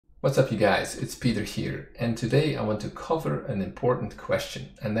What's up, you guys? It's Peter here, and today I want to cover an important question,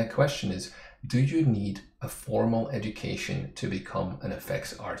 and that question is, do you need a formal education to become an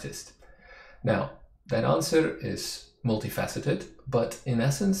effects artist? Now, that answer is multifaceted, but in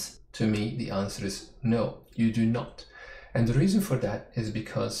essence, to me, the answer is no, you do not. And the reason for that is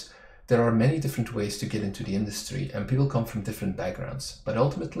because there are many different ways to get into the industry, and people come from different backgrounds. But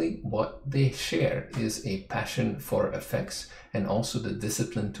ultimately, what they share is a passion for effects and also the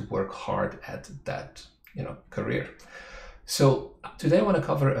discipline to work hard at that, career. So today I want to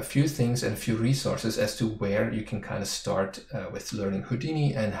cover a few things and a few resources as to where you can kind of start with learning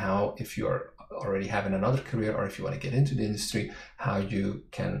Houdini, and how, if you're already having another career or if you want to get into the industry, how you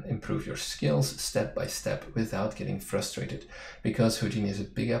can improve your skills step by step without getting frustrated. Because Houdini is a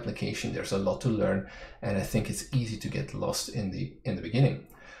big application, there's a lot to learn, and I think it's easy to get lost in the beginning.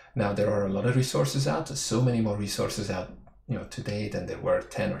 Now, there are a lot of resources out, so many more resources out today than there were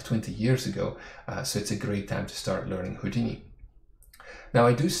 10 or 20 years ago, so it's a great time to start learning Houdini. Now,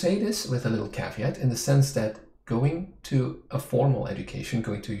 I do say this with a little caveat, in the sense that going to a formal education,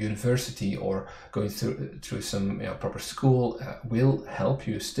 going to university or going through some proper school will help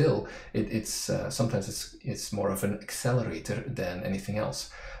you still. Sometimes it's more of an accelerator than anything else.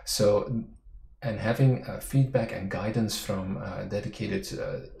 So, and having feedback and guidance from a dedicated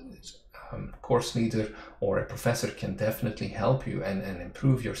course leader or a professor can definitely help you and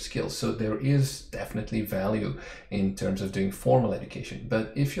improve your skills. So there is definitely value in terms of doing formal education.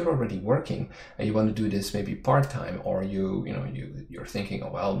 But if you're already working and you want to do this maybe part-time, or you're thinking,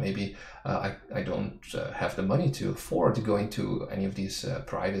 oh well, maybe I don't have the money to afford going to any of these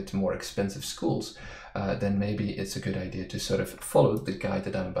private, more expensive schools, then maybe it's a good idea to sort of follow the guide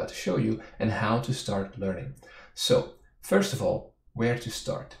that I'm about to show you and how to start learning. So first of all, where to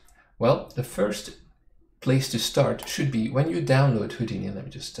start? Well, the first place to start should be when you download Houdini. Let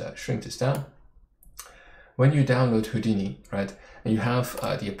me just shrink this down. When you download Houdini, right, and you have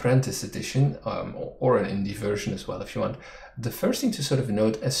the Apprentice edition or an indie version as well if you want, the first thing to sort of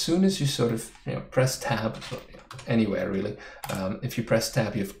note, as soon as you sort of press tab, anywhere really, if you press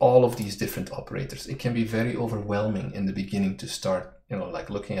tab, you have all of these different operators. It can be very overwhelming in the beginning to start,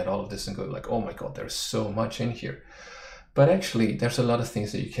 like looking at all of this and go like, oh my God, there's so much in here. But actually, there's a lot of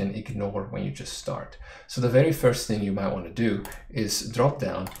things that you can ignore when you just start. So the very first thing you might want to do is drop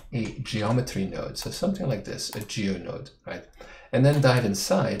down a geometry node. So something like this, a geo node, right? And then dive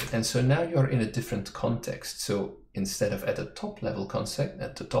inside. And so now you're in a different context. So instead of at the top level concept,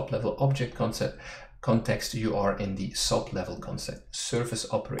 at the top level object context, you are in the sub-level concept, surface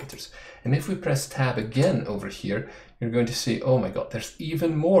operators. And if we press tab again over here, you're going to see, oh my God, there's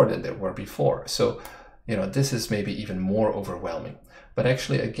even more than there were before. So this is maybe even more overwhelming. But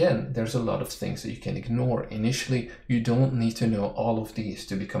actually, again, there's a lot of things that you can ignore. Initially, you don't need to know all of these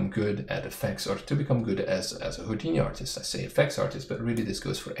to become good at effects or to become good as a Houdini artist. I say effects artist, but really this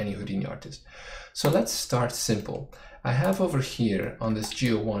goes for any Houdini artist. So let's start simple. I have over here on this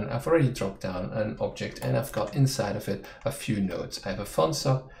Geo1, I've already dropped down an object and I've got inside of it a few nodes. I have a font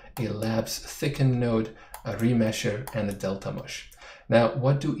sub, a labs thicken node, a remesher, and a delta mush. Now,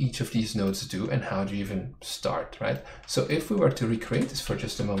 what do each of these nodes do and how do you even start, right? So if we were to recreate this for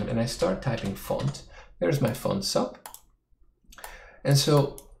just a moment and I start typing font, there's my font sub. And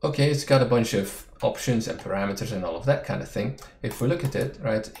so, okay, it's got a bunch of options and parameters and all of that kind of thing. If we look at it,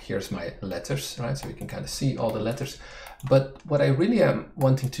 right, here's my letters, right? So we can kind of see all the letters. But what I really am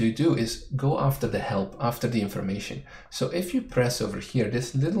wanting to do is go after the help, after the information. So if you press over here,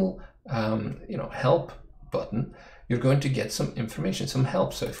 this little, help button, you're going to get some information, some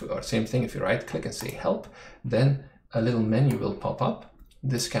help. So same thing, if you right click and say help, then a little menu will pop up,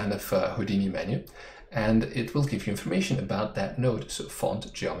 this kind of Houdini menu, and it will give you information about that node. So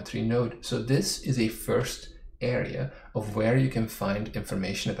font, geometry node. So this is a first area of where you can find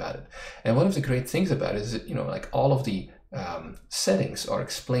information about it. And one of the great things about it is that, like all of the settings are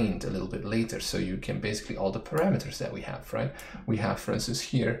explained a little bit later. So you can basically all the parameters that we have, right? We have, for instance,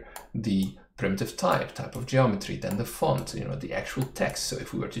 here the primitive type of geometry, then the font, the actual text. So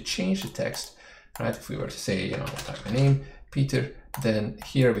if we were to change the text, right, if we were to say, type my name, Peter, then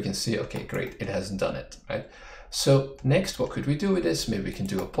here we can see, okay, great, it has done it, right? So next, what could we do with this? Maybe we can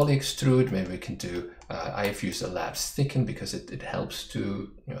do a poly extrude, maybe we can do, I've used a labs thicken because it helps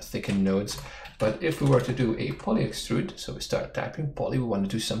to thicken nodes. But if we were to do a poly extrude, so we start typing poly, we want to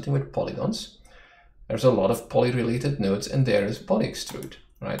do something with polygons. There's a lot of poly related nodes, and there is poly extrude.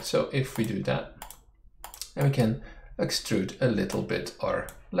 Right, so if we do that, and we can extrude a little bit our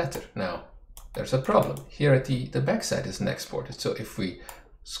letter. Now, there's a problem. Here at the backside isn't exported. So if we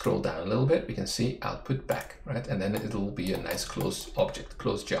scroll down a little bit, we can see output back, right? And then it'll be a nice closed object,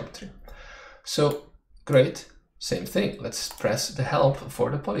 closed geometry. So great, same thing. Let's press the help for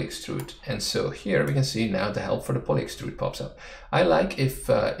the poly extrude. And so here we can see now the help for the poly extrude pops up. I like if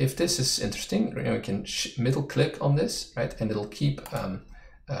this is interesting, we can middle click on this, right? And it'll keep,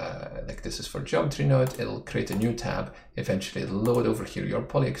 like this is for geometry node, it'll create a new tab. Eventually it'll load over here your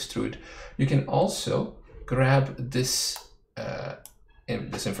poly extrude. You can also grab this,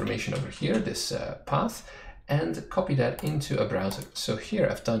 this information over here, this path, and copy that into a browser. So here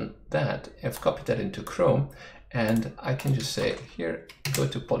I've done that, I've copied that into Chrome, and I can just say here, go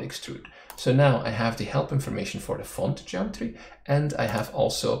to poly extrude. So now I have the help information for the font geometry, and I have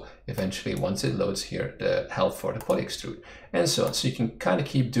also eventually, once it loads here, the help for the poly extrude, and so on. So you can kind of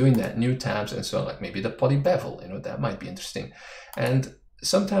keep doing that, new tabs and so on, like maybe the poly bevel, you know, that might be interesting. And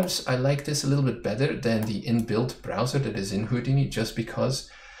sometimes I like this a little bit better than the inbuilt browser that is in Houdini, just because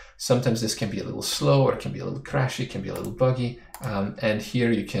sometimes this can be a little slow, or it can be a little crashy, it can be a little buggy. And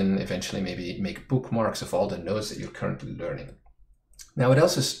here you can eventually maybe make bookmarks of all the nodes that you're currently learning. Now, what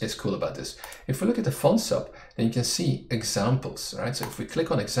else is cool about this? If we look at the font sub, then you can see examples, right? So if we click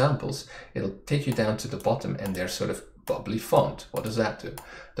on examples, it'll take you down to the bottom, and they're sort of bubbly font. What does that do?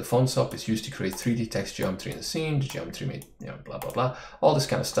 The font sub is used to create 3D text geometry in the scene, the geometry made, you know, blah, blah, blah, all this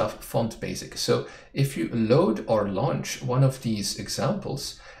kind of stuff, font basic. So if you load or launch one of these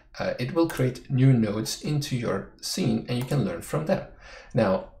examples, it will create new nodes into your scene, and you can learn from them.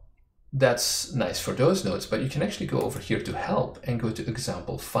 Now, that's nice for those nodes, but you can actually go over here to help and go to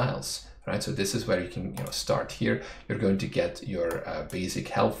example files, right? So this is where you can, you know, start here. You're going to get your basic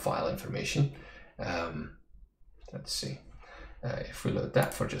help file information. Let's see. If we load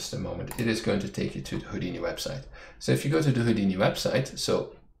that for just a moment, it is going to take you to the Houdini website. So if you go to the Houdini website,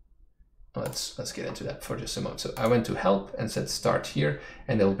 so let's get into that for just a moment. So I went to help and said start here,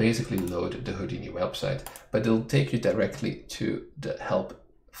 and it'll basically load the Houdini website, but it'll take you directly to the help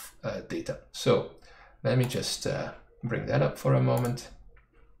data. So let me just bring that up for a moment.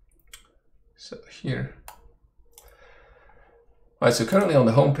 So here. All right, so currently on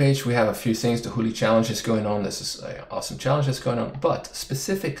the homepage, we have a few things. The Hooli challenge is going on. This is an awesome challenge that's going on. But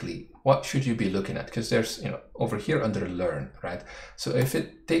specifically, what should you be looking at? Because there's, you know, over here under learn, right? So if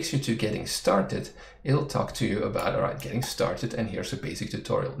it takes you to getting started, it'll talk to you about, all right, getting started, and here's a basic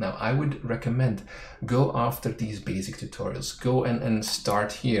tutorial. Now, I would recommend go after these basic tutorials. Go and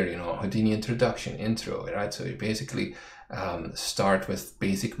start here, you know, Houdini introduction, intro, right? So you basically start with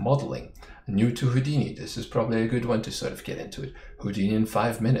basic modeling. New to Houdini, this is probably a good one to sort of get into it. Houdini in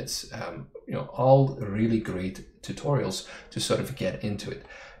 5 minutes, you know, all really great tutorials to sort of get into it.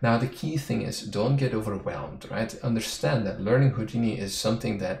 Now, the key thing is don't get overwhelmed, right? Understand that learning Houdini is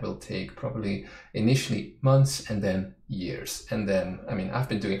something that will take probably initially months and then years. And then, I mean, I've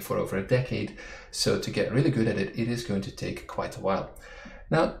been doing it for over a decade. So to get really good at it, it is going to take quite a while.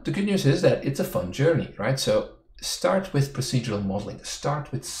 Now, the good news is that it's a fun journey, right? So start with procedural modeling,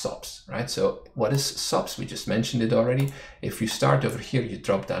 start with SOPs, right? So what is SOPs? We just mentioned it already. If you start over here, you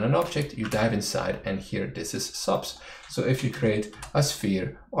drop down an object, you dive inside, and here, this is SOPs. So if you create a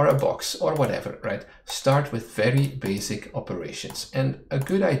sphere or a box or whatever, right? Start with very basic operations. And a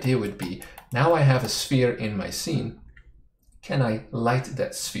good idea would be, now I have a sphere in my scene. Can I light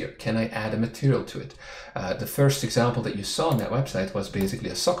that sphere? Can I add a material to it? The first example that you saw on that website was basically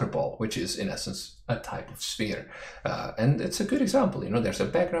a soccer ball, which is in essence a type of sphere. And it's a good example. You know, there's a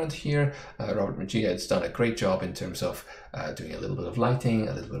background here. Robert Magia has done a great job in terms of doing a little bit of lighting,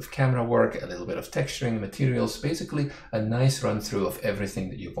 a little bit of camera work, a little bit of texturing, materials, basically a nice run through of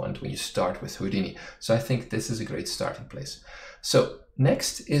everything that you want when you start with Houdini. So I think this is a great starting place. So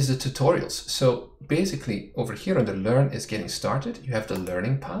next is the tutorials. So basically over here under learn is getting started. You have the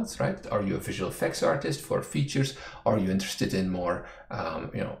learning paths, right? Are you a visual effects artist for features? Are you interested in more,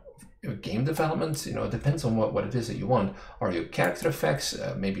 you know, game development? You know, it depends on what it is that you want. Are you character effects,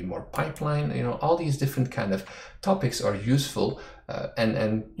 maybe more pipeline? You know, all these different kind of topics are useful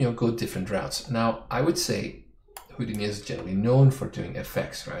and you know, go different routes. Now, I would say Houdini is generally known for doing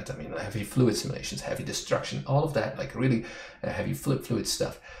effects, right? I mean, heavy fluid simulations, heavy destruction, all of that, like really heavy fluid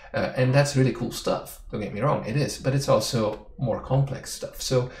stuff. And that's really cool stuff. Don't get me wrong, it is, but it's also more complex stuff.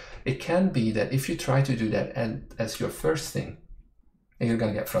 So it can be that if you try to do that and as your first thing, you're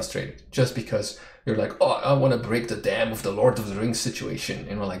going to get frustrated just because you're like, oh, I want to break the dam of the Lord of the Rings situation,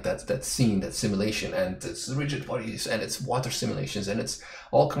 you know, like that scene, that simulation, and it's rigid bodies, and it's water simulations, and it's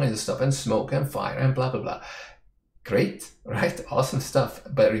all kinds of stuff, and smoke and fire and blah, blah, blah. Great, right? Awesome stuff.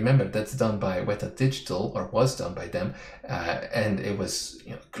 But remember, that's done by Weta Digital, or was done by them, and it was,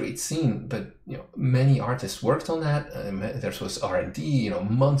 you know, great scene. But you know, many artists worked on that. There was R&D, you know,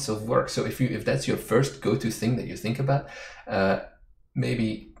 months of work. So if that's your first go-to thing that you think about,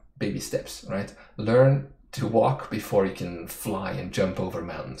 maybe baby steps, right? Learn to walk before you can fly and jump over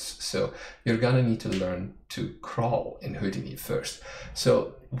mountains. So you're gonna need to learn to crawl in Houdini first.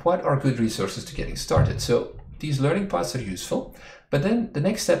 So what are good resources to getting started? So these learning paths are useful, but then the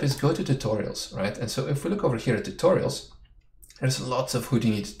next step is go to tutorials, right? And so if we look over here at tutorials, there's lots of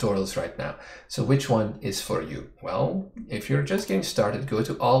Houdini tutorials right now. So which one is for you? Well, if you're just getting started, go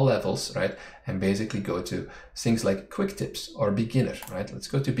to all levels, right? And basically go to things like quick tips or beginner, right? Let's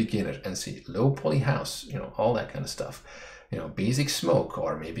go to beginner and see low poly house, you know, all that kind of stuff. You know, basic smoke,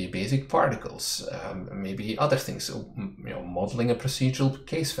 or maybe basic particles, maybe other things, so, you know, modeling a procedural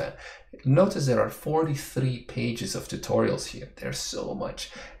case fan. Notice there are 43 pages of tutorials here. There's so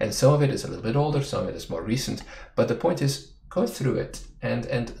much, and some of it is a little bit older, some of it is more recent, but the point is, go through it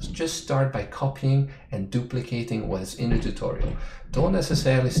and just start by copying and duplicating what is in the tutorial. Don't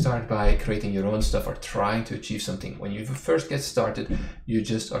necessarily start by creating your own stuff or trying to achieve something. When you first get started, you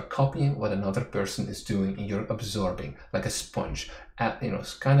just are copying what another person is doing, and you're absorbing like a sponge. You know,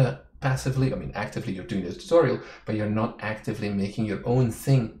 kind of passively, I mean actively you're doing the tutorial, but you're not actively making your own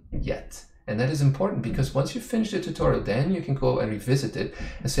thing yet. And that is important, because once you finish the tutorial, then you can go and revisit it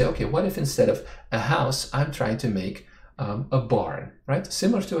and say, okay, what if instead of a house, I'm trying to make a barn, right?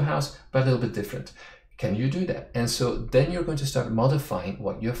 Similar to a house, but a little bit different. Can you do that? And so then you're going to start modifying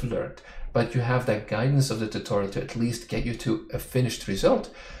what you've learned, but you have that guidance of the tutorial to at least get you to a finished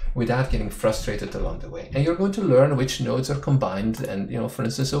result without getting frustrated along the way. And you're going to learn which nodes are combined. And, you know, for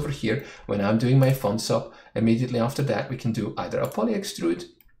instance, over here, when I'm doing my font sub, immediately after that, we can do either a poly extrude,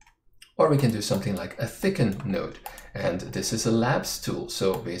 or we can do something like a thicken node. And this is a labs tool.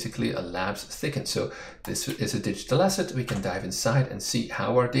 So basically a labs thicken. So this is a digital asset. We can dive inside and see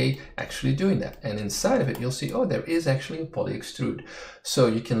how are they actually doing that. And inside of it, you'll see, oh, there is actually a poly extrude. So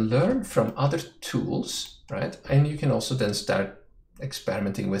you can learn from other tools, right? And you can also then start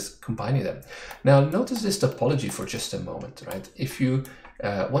experimenting with combining them. Now, notice this topology for just a moment, right? If you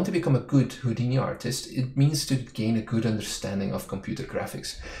want to become a good Houdini artist, it means to gain a good understanding of computer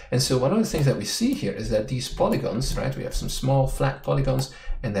graphics. And so one of the things that we see here is that these polygons, right? We have some small flat polygons,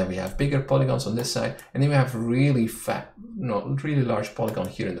 and then we have bigger polygons on this side, and then we have really fat, really large polygon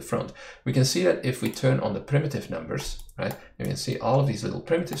here in the front. We can see that if we turn on the primitive numbers, right? You can see all of these little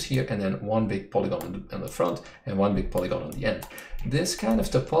primitives here, and then one big polygon on the front and one big polygon on the end. This kind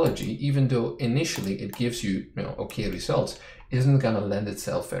of topology, even though initially it gives you, okay results, isn't going to lend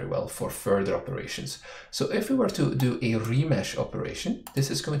itself very well for further operations. So if we were to do a remesh operation,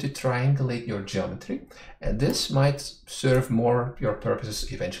 this is going to triangulate your geometry, and this might serve more your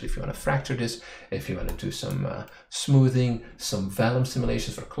purposes eventually if you want to fracture this, if you want to do some smoothing, some vellum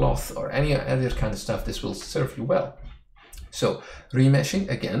simulations for cloth, or any other kind of stuff. This will serve you well. So remeshing,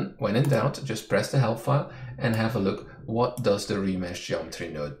 again, when in doubt, just press the help file and have a look. What does the remesh geometry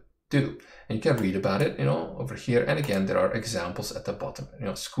node do? And you can read about it, over here. And again, there are examples at the bottom,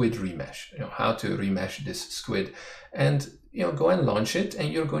 squid remesh, how to remesh this squid, and, go and launch it,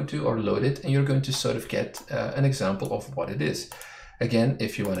 and you're going to, or load it, and you're going to sort of get an example of what it is. Again,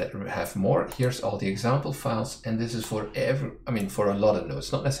 if you want to have more, here's all the example files, and this is for for a lot of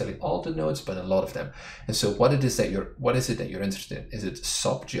nodes, not necessarily all the nodes, but a lot of them. And so what is it that you're interested in? Is it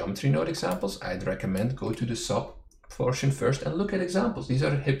sub geometry node examples? I'd recommend go to the sub portion first and look at examples. These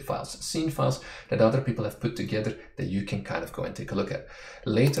are HIP files, scene files that other people have put together that you can kind of go and take a look at.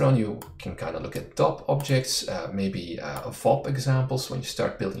 Later on, you can kind of look at DOP objects, maybe VOP examples when you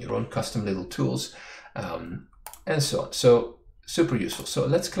start building your own custom little tools, and so on. So super useful. So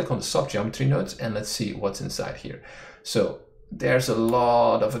let's click on the sub geometry nodes and let's see what's inside here. So there's a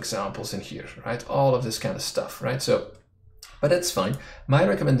lot of examples in here, right? All of this kind of stuff, right? So, but that's fine. My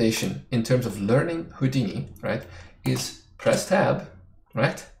recommendation in terms of learning Houdini, right, is press tab,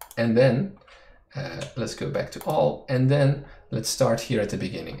 right? And then let's go back to all, and then let's start here at the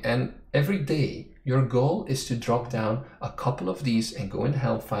beginning. And every day, your goal is to drop down a couple of these and go in the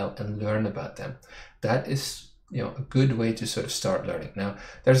help file and learn about them. That is a good way to sort of start learning. Now,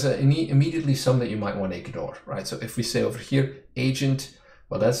 there's immediately some that you might want to ignore, right? So if we say over here, agent,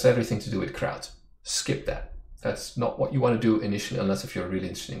 well, that's everything to do with crowds. Skip that. That's not what you want to do initially, unless if you're really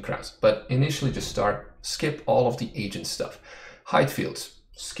interested in crowds. But initially, just skip all of the agent stuff. Height fields,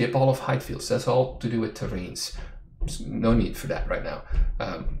 skip all of height fields. That's all to do with terrains. No need for that right now.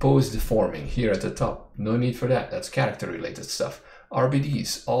 Pose deforming here at the top, no need for that. That's character related stuff.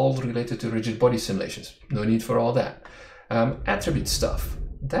 RBDs, all related to rigid body simulations. No need for all that. Attribute stuff.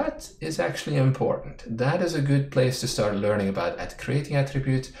 That is actually important. That is a good place to start learning about creating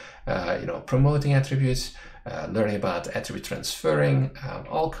attributes, promoting attributes, learning about attribute transferring,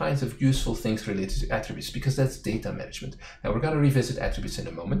 all kinds of useful things related to attributes, because that's data management. Now we're going to revisit attributes in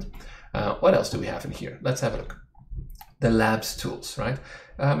a moment. What else do we have in here? Let's have a look. The labs tools, right?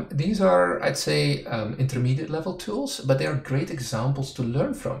 These are, I'd say, intermediate level tools, but they are great examples to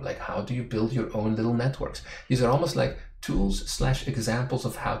learn from. Like, how do you build your own little networks? These are almost like tools/examples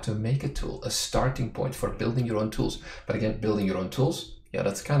of how to make a tool, a starting point for building your own tools. But again, building your own tools, yeah,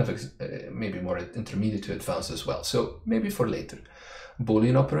 that's kind of maybe more intermediate to advanced as well. So maybe for later.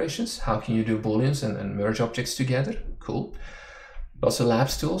 Boolean operations, how can you do Booleans and merge objects together? Cool. Also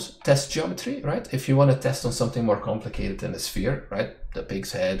labs tools, test geometry, right? If you want to test on something more complicated than a sphere, right? The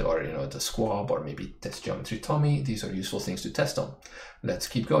pig's head, or the squab, or maybe test geometry Tommy, these are useful things to test on. Let's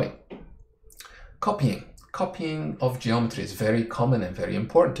keep going. Copying. Copying of geometry is very common and very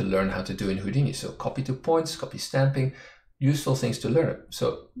important to learn how to do in Houdini. So copy to points, copy stamping, useful things to learn.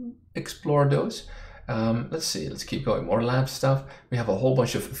 So explore those. Let's see, let's keep going. More lab stuff. We have a whole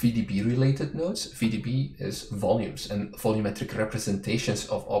bunch of VDB related nodes. VDB is volumes and volumetric representations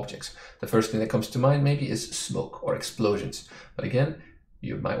of objects. The first thing that comes to mind maybe is smoke or explosions. But again,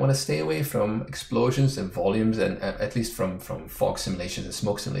 you might want to stay away from explosions and volumes, and at least from fog simulations and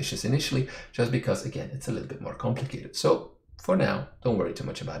smoke simulations initially, just because, again, it's a little bit more complicated. So for now, don't worry too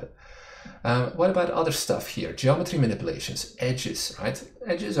much about it. What about other stuff here? Geometry manipulations, edges, right?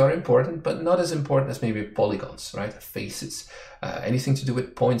 Edges are important, but not as important as maybe polygons, right? Faces. Anything to do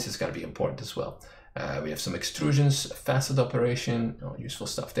with points is going to be important as well. We have some extrusions, facet operation, useful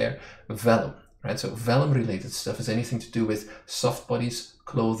stuff there. Vellum, right? So vellum related stuff is anything to do with soft bodies,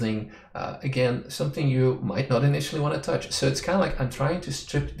 clothing. Again, something you might not initially want to touch. So it's kind of like I'm trying to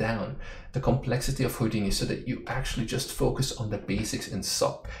strip down the complexity of Houdini so that you actually just focus on the basics in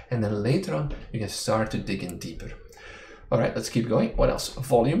SOP. And then later on, you can start to dig in deeper. All right, let's keep going. What else?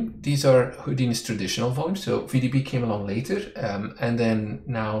 Volume. These are Houdini's traditional volumes. So VDB came along later, and then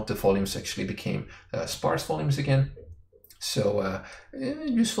now the volumes actually became sparse volumes again. So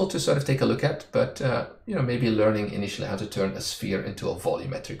useful to sort of take a look at, but maybe learning initially how to turn a sphere into a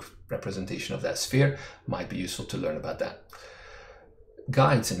volumetric representation of that sphere might be useful to learn about that.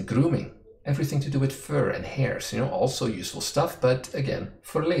 Guides and grooming, everything to do with fur and hairs, also useful stuff, but again,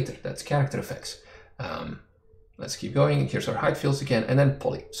 for later. That's character effects. Let's keep going. Here's our height fields again, and then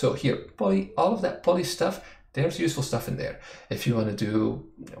poly. So here, poly, all of that poly stuff, there's useful stuff in there. If you want to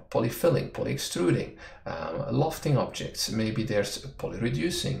do poly filling, poly extruding, lofting objects, maybe there's poly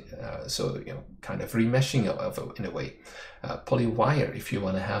reducing, so kind of remeshing in a way. Poly wire, if you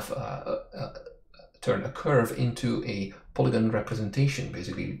want to have turn a curve into a polygon representation,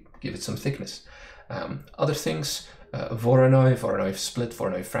 basically give it some thickness. Other things, Voronoi split,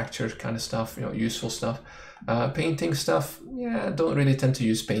 Voronoi fracture kind of stuff, useful stuff. Painting stuff, yeah, don't really tend to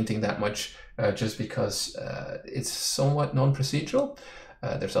use painting that much, just because it's somewhat non-procedural.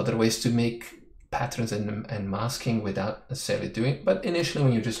 There's other ways to make patterns and masking without necessarily doing it, but initially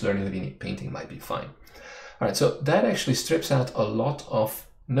when you're just learning Houdini, painting might be fine. All right, so that actually strips out a lot of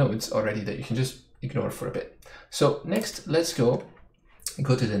nodes already that you can just ignore for a bit. So next, let's go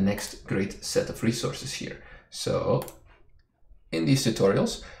to the next great set of resources here. So in these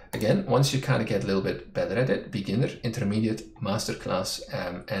tutorials, again, once you kind of get a little bit better at it, beginner, intermediate, masterclass,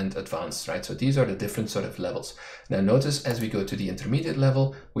 and advanced, right? So these are the different sort of levels. Now notice as we go to the intermediate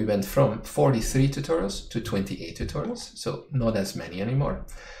level, we went from 43 tutorials to 28 tutorials, so not as many anymore.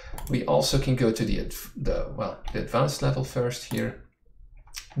 We also can go to the advanced level first here.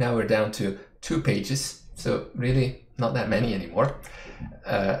 Now we're down to 2 pages, so really not that many anymore,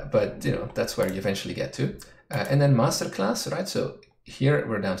 but that's where you eventually get to. And then masterclass, right? So here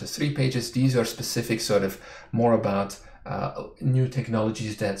we're down to 3 pages. These are specific, sort of more about new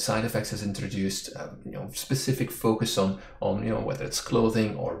technologies that Sidefx has introduced. Specific focus on whether it's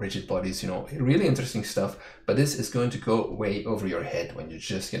clothing or rigid bodies. Really interesting stuff. But this is going to go way over your head when you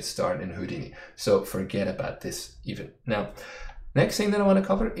just get started in Houdini. So forget about this even. Now, next thing that I want to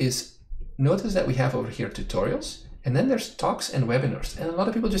cover is notice that we have over here tutorials, and then there's talks and webinars, and a lot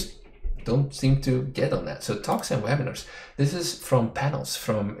of people just don't seem to get on that. So talks and webinars, this is from panels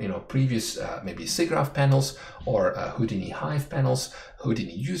from previous maybe SIGGRAPH panels or Houdini Hive panels,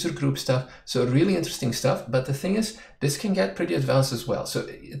 Houdini user group stuff. So really interesting stuff. But the thing is, this can get pretty advanced as well. So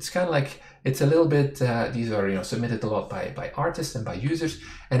it's kind of like, it's a little bit, these are submitted a lot by artists and by users.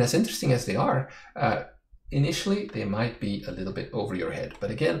 And as interesting as they are, initially they might be a little bit over your head,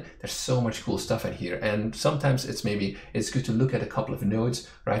 but again, there's so much cool stuff in here, and sometimes it's good to look at a couple of nodes,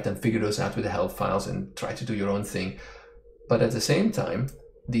 right, and figure those out with the help files and try to do your own thing. But at the same time,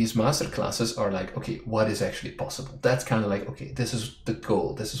 these master classes are like, okay, what is actually possible? That's kind of like, okay, this is the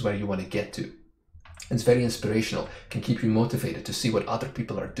goal, this is where you want to get to. It's very inspirational, can keep you motivated to see what other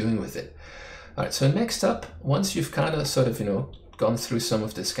people are doing with it. All right, so next up, once you've kind of sort of, you know, gone through some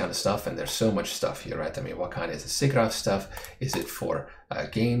of this kind of stuff, and there's so much stuff here, right? I mean, what kind is the SIGGRAPH stuff? Is it for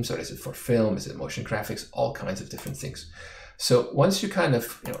games, or is it for film? Is it motion graphics? All kinds of different things. So once you kind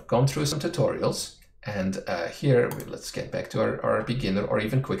of, you know, gone through some tutorials, and here, let's get back to our beginner or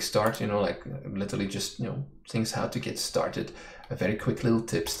even quick start, you know, like literally just, you know, things how to get started, very quick little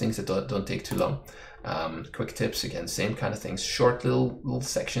tips, things that don't take too long. Quick tips, again, same kind of things, short little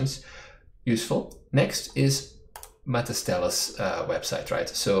sections, useful. Next is Metastella's website, right?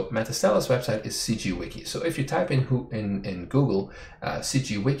 So Metastella's website is CgWiki. So if you type in Google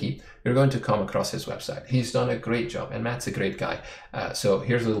CgWiki, you're going to come across his website. He's done a great job, and Matt's a great guy. So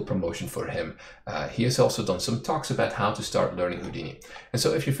here's a little promotion for him. He has also done some talks about how to start learning Houdini. And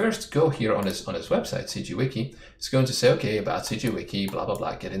so if you first go here on his website, CgWiki, it's going to say, okay, about CgWiki, blah, blah,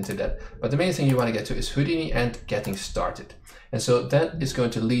 blah, get into that. But the main thing you want to get to is Houdini and getting started. And so that is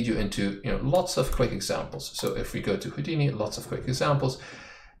going to lead you into, you know, lots of quick examples. So if we go to Houdini, lots of quick examples,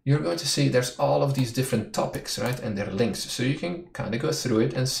 you're going to see there's all of these different topics, right? And their links. So you can kind of go through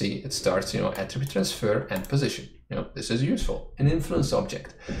it and see it starts, you know, attribute transfer and position. You know, this is useful. An influence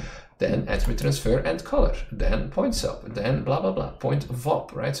object. Then attribute transfer and color. Then point sub. Then blah, blah, blah. Point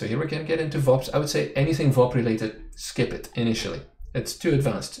VOP, right? So here we can get into VOPs. I would say anything VOP related, skip it initially. It's too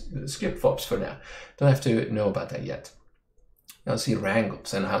advanced. Skip VOPs for now. Don't have to know about that yet. Now see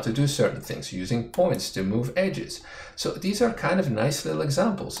wrangles and how to do certain things using points to move edges. So these are kind of nice little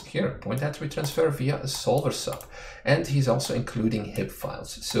examples. Here, point attribute transfer via a solver sub. And he's also including HIP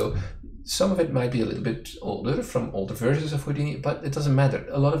files. So some of it might be a little bit older from older versions of Houdini, but it doesn't matter.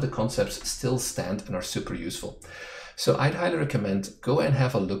 A lot of the concepts still stand and are super useful. So I'd highly recommend go and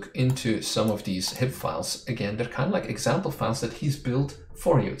have a look into some of these HIP files. Again, they're kind of like example files that he's built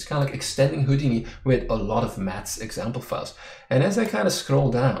for you. It's kind of like extending Houdini with a lot of Matt's example files. And as I kind of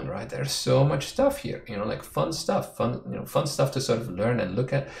scroll down, right, there's so much stuff here, you know, like fun stuff to sort of learn and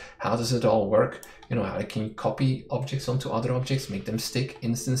look at. How does it all work? You know, how can you copy objects onto other objects, make them stick,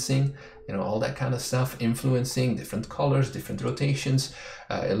 instancing, you know, all that kind of stuff, influencing, different colors, different rotations.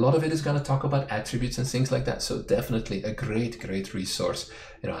 A lot of it is going to talk about attributes and things like that. So definitely a great resource,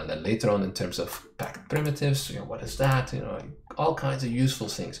 you know, and then later on in terms of packed primitives, you know, what is that? You know, all kinds of useful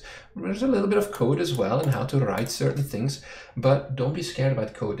things. There's a little bit of code as well and how to write certain things, but don't be scared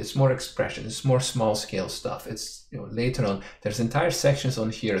about code. It's more expression. It's more small scale stuff. It's, you know, later on, there's entire sections on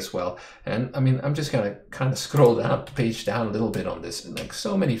here as well. And I mean, I'm just going to kind of scroll down, page down a little bit on this, and like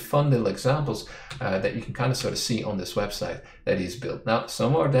so many fun little examples that you can kind of sort of see on this website that he's built. Now,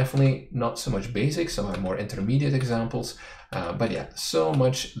 some are definitely not so much basic, some are more intermediate examples, but yeah, so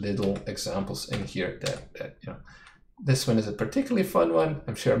much little examples in here that you know, this one is a particularly fun one.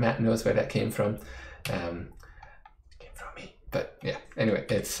 I'm sure Matt knows where that came from. It came from me, but yeah, anyway,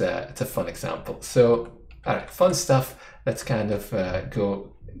 it's a fun example. So, all right, fun stuff. Let's kind of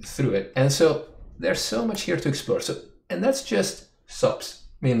go through it. And so there's so much here to explore. So, and that's just subs,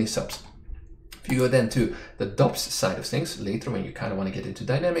 mainly subs. If you go then to the DOPS side of things, later when you kind of want to get into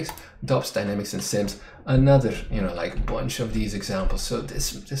dynamics, DOPS, dynamics and sims, another, you know, like bunch of these examples. So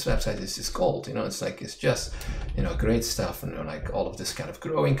this website is just gold, you know, it's like, it's just, you know, great stuff, and you know, like all of this kind of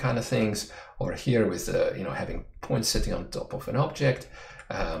growing kind of things, or here with, you know, having points sitting on top of an object.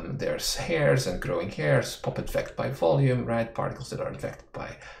 There's hairs and growing hairs, pop advect by volume, right? Particles that are advected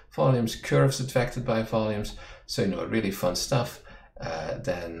by volumes, curves advected by volumes. So, you know, really fun stuff.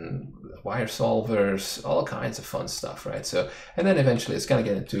 Then wire solvers, all kinds of fun stuff, right? So, and then eventually it's going to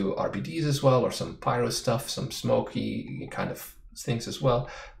get into RBDs as well, or some pyro stuff, some smoky kind of things as well.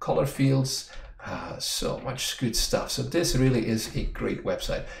 Color fields, so much good stuff. So this really is a great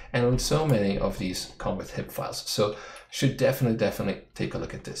website, and so many of these come with HIP files. So should definitely take a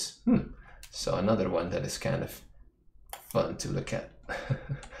look at this. So another one that is kind of fun to look at.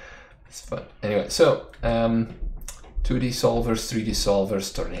 It's fun. Anyway, so 2D solvers, 3D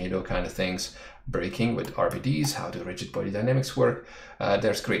solvers, tornado kind of things, breaking with RBDs, how do rigid body dynamics work.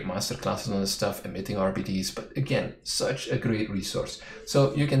 There's great master classes on this stuff, emitting RBDs, but again, such a great resource.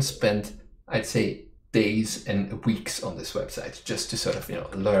 So you can spend, I'd say, days and weeks on this website just to sort of, you know,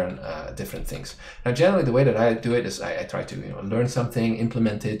 learn different things. Now, generally, the way that I do it is I try to, you know, learn something,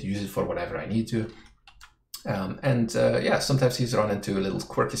 implement it, use it for whatever I need to. Yeah, sometimes he's run into little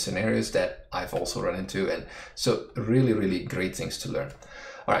quirky scenarios that I've also run into, and so really, really great things to learn.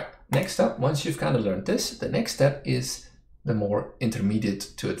 All right, next up, once you've kind of learned this, the next step is the more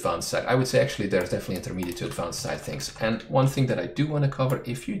intermediate to advanced side. I would say actually there's definitely intermediate to advanced side things. And one thing that I do want to cover,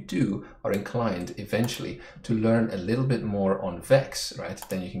 if you are inclined eventually to learn a little bit more on Vex, right,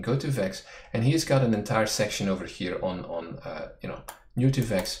 then you can go to Vex, and he's got an entire section over here on new to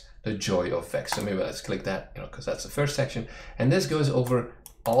Vex, the joy of Vex. So maybe let's click that, because that's the first section. And this goes over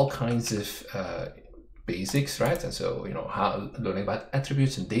all kinds of basics, right? And so, how learning about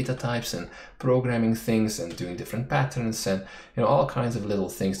attributes and data types and programming things and doing different patterns and, all kinds of little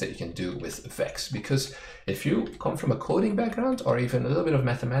things that you can do with Vex. Because if you come from a coding background or even a little bit of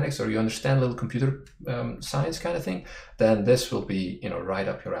mathematics, or you understand a little computer science kind of thing, then this will be, right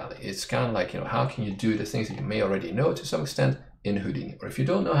up your alley. It's kind of like, how can you do the things that you may already know to some extent in Houdini? Or if you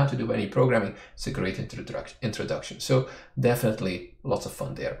don't know how to do any programming, it's a great introduction. So definitely lots of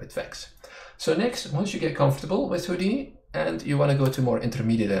fun there with Vex. So next, once you get comfortable with Houdini and you want to go to more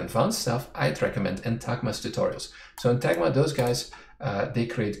intermediate and advanced stuff, I'd recommend Entagma's tutorials. So Entagma, those guys, they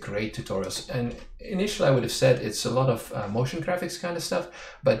create great tutorials. And initially I would have said it's a lot of motion graphics kind of stuff,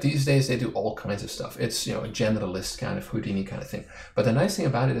 but these days they do all kinds of stuff. It's, a generalist kind of Houdini kind of thing. But the nice thing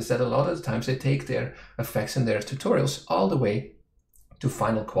about it is that a lot of the times they take their effects and their tutorials all the way to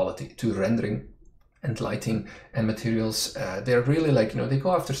final quality, to rendering and lighting and materials. They're really like, they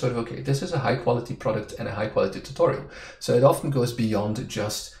go after sort of, okay, this is a high quality product and a high quality tutorial. So it often goes beyond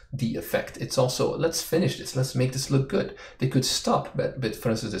just the effect. It's also, let's finish this, let's make this look good. They could stop, but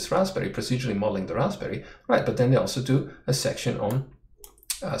for instance, this Raspberry, procedurally modeling the Raspberry, right? But then they also do a section on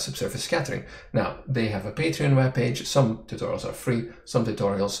subsurface scattering. Now, they have a Patreon webpage. Some tutorials are free, some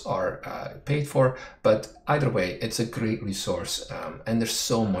tutorials are paid for, but either way, it's a great resource, and there's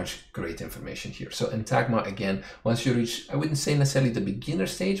so much great information here. So Entagma, again, once you reach, I wouldn't say necessarily the beginner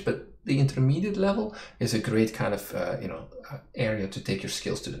stage, but the intermediate level is a great kind of area to take your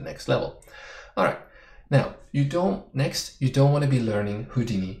skills to the next level. All right. Now, you don't want to be learning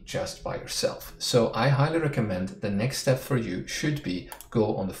Houdini just by yourself. So I highly recommend the next step for you should be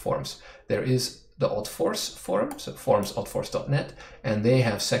go on the forums. There is the Odforce Forum, so forums.odforce.net, and they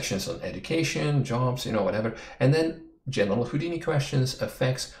have sections on education, jobs, whatever, and then general Houdini questions,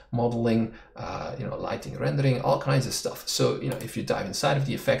 effects, modeling, lighting, rendering, all kinds of stuff. So, if you dive inside of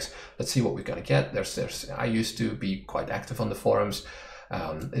the effects, let's see what we're going to get. I used to be quite active on the forums.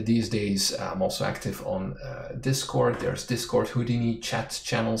 These days, I'm also active on Discord. There's Discord Houdini chat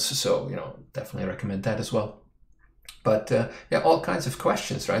channels, so definitely recommend that as well. But yeah, all kinds of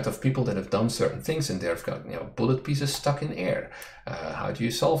questions, right, of people that have done certain things, and they've got bullet pieces stuck in air. How do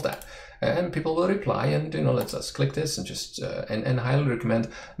you solve that? And people will reply, and let's click this and just and highly recommend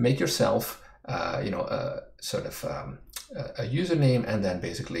make yourself sort of a username, and then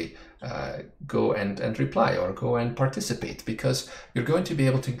basically go and reply or go and participate, because you're going to be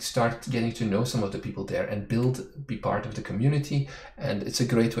able to start getting to know some of the people there and be part of the community, and it's a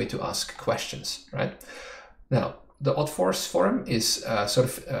great way to ask questions, right? Now, the Odforce Forum is sort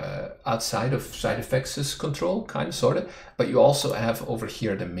of outside of Sidefx's control, kind of, sort of, but you also have over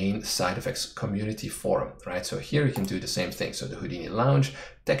here the main Sidefx community forum, right? So here you can do the same thing. So the Houdini Lounge,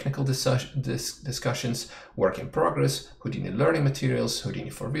 technical discussions, work in progress, Houdini learning materials, Houdini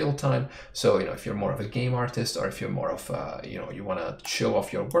for real time. So, if you're more of a game artist, or if you're more of, you want to show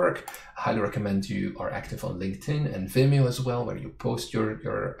off your work, I highly recommend you are active on LinkedIn and Vimeo as well, where you post your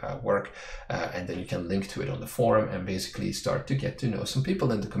work, and then you can link to it on the forum and basically start to get to know some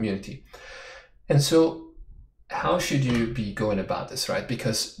people in the community. And so, how should you be going about this, right?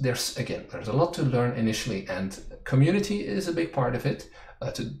 Because there's a lot to learn initially, and community is a big part of it.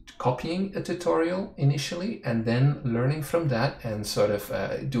 To copying a tutorial initially, and then learning from that, and sort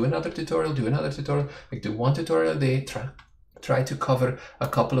of do another tutorial, like do one tutorial a day, try to cover a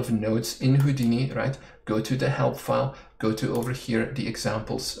couple of nodes in Houdini, right? Go to the help file, go to over here, the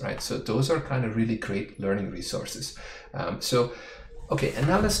examples, right? So those are kind of really great learning resources. Okay, and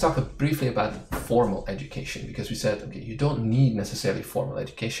now let's talk briefly about formal education, because we said, okay, you don't need necessarily formal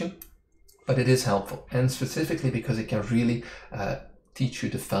education, but it is helpful, and specifically because it can really teach you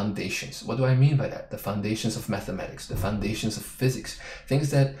the foundations. What do I mean by that? The foundations of mathematics, the foundations of physics,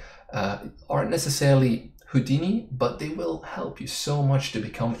 things that aren't necessarily Houdini, but they will help you so much to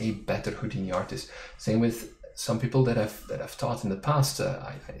become a better Houdini artist. Same with some people that I've taught in the past,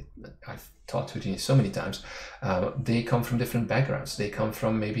 I've taught Houdini so many times, they come from different backgrounds. They come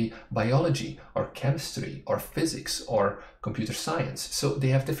from maybe biology or chemistry or physics or computer science. So they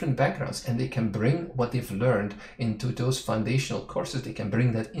have different backgrounds, and they can bring what they've learned into those foundational courses. They can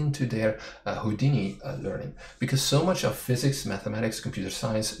bring that into their Houdini learning, because so much of physics, mathematics, computer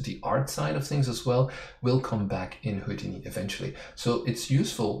science, the art side of things as well, will come back in Houdini eventually. So it's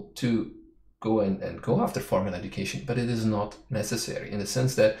useful to go and go after formal education, but it is not necessary, in the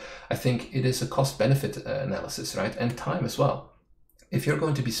sense that I think it is a cost-benefit analysis, right? And time as well. If you're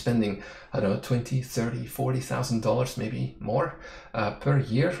going to be spending, I don't know, $20,000, $30,000, $40,000, maybe more per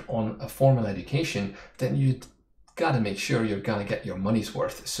year on a formal education, then you'd got to make sure you're going to get your money's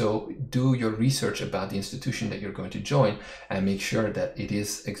worth. So do your research about the institution that you're going to join and make sure that it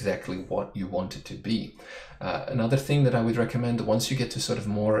is exactly what you want it to be. Another thing that I would recommend, once you get to sort of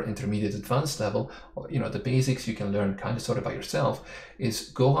more intermediate advanced level, you know, the basics you can learn kind of sort of by yourself, is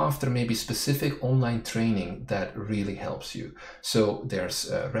go after maybe specific online training that really helps you. So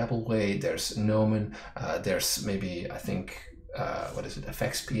there's Rebel Way, there's Gnomon, there's maybe, I think, what is it,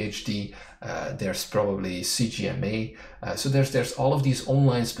 FX PhD, there's probably CGMA. So there's all of these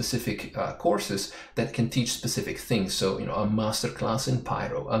online specific courses that can teach specific things. So, you know, a masterclass in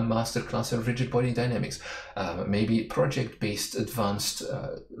Pyro, a masterclass in rigid body dynamics, maybe project-based advanced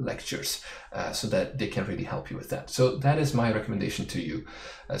lectures, so that they can really help you with that. So that is my recommendation to you.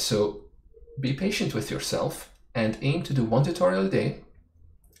 So be patient with yourself and aim to do 1 tutorial a day.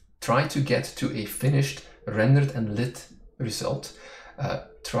 Try to get to a finished, rendered and lit result.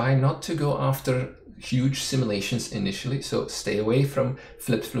 Try not to go after huge simulations initially, so stay away from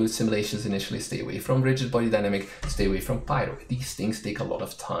flipped fluid simulations initially, stay away from rigid body dynamic, stay away from Pyro. These things take a lot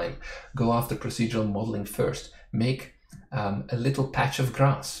of time. Go after procedural modeling first. Make a little patch of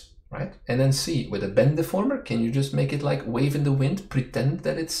grass, right? And then see, with a bend deformer, can you just make it like wave in the wind, pretend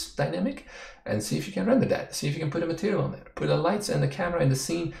that it's dynamic, and see if you can render that. See if you can put a material on there, put the lights and the camera in the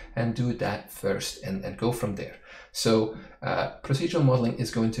scene, and do that first, and go from there. So procedural modeling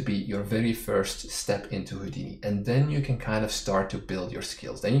is going to be your very first step into Houdini, and then you can kind of start to build your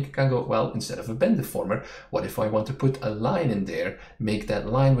skills. Then you can kind of go, well, instead of a bend deformer, what if I want to put a line in there, make that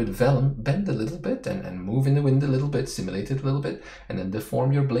line with vellum bend a little bit and move in the wind a little bit, simulate it a little bit, and then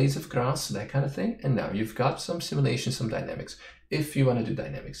deform your blades of grass, that kind of thing. And now you've got some simulation, some dynamics, if you want to do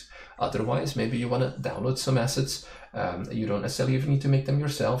dynamics. Otherwise, maybe you want to download some assets. You don't necessarily even need to make them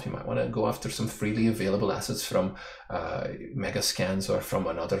yourself. You might want to go after some freely available assets from Megascans or from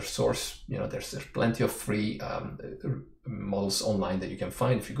another source. You know, there's plenty of free models online that you can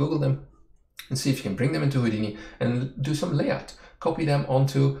find if you Google them, and see if you can bring them into Houdini and do some layout. Copy them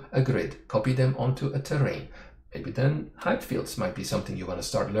onto a grid, copy them onto a terrain. Maybe then height fields might be something you want to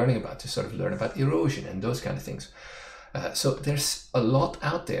start learning about, to sort of learn about erosion and those kind of things. So there's a lot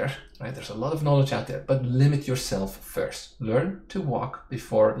out there, right? There's a lot of knowledge out there, but limit yourself first. Learn to walk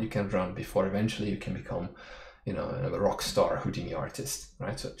before you can run, before eventually you can become, you know, a rock star Houdini artist,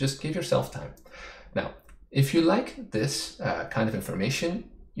 right? So just give yourself time. Now, if you like this kind of information,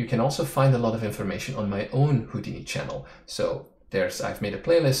 you can also find a lot of information on my own Houdini channel. So I've made a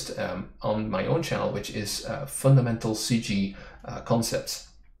playlist on my own channel, which is fundamental CG concepts.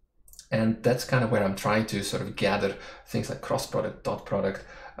 And that's kind of where I'm trying to sort of gather things like cross product, dot product,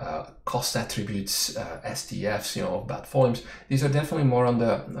 cost attributes, SDFs, you know, about volumes. These are definitely more on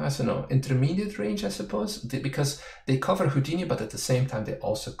the, I don't know, intermediate range, I suppose, because they cover Houdini, but at the same time, they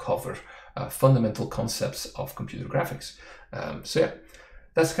also cover fundamental concepts of computer graphics. So yeah,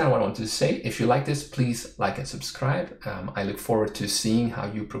 that's kind of what I wanted to say. If you like this, please like and subscribe. I look forward to seeing how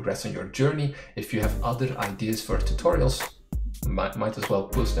you progress on your journey. If you have other ideas for tutorials, might as well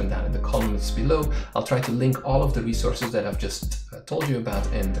post them down in the comments below. I'll try to link all of the resources that I've just told you about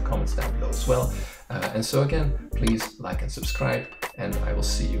in the comments down below as well. And so again, please like and subscribe, and I will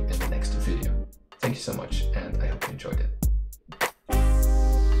see you in the next video. Thank you so much, and I hope you enjoyed it.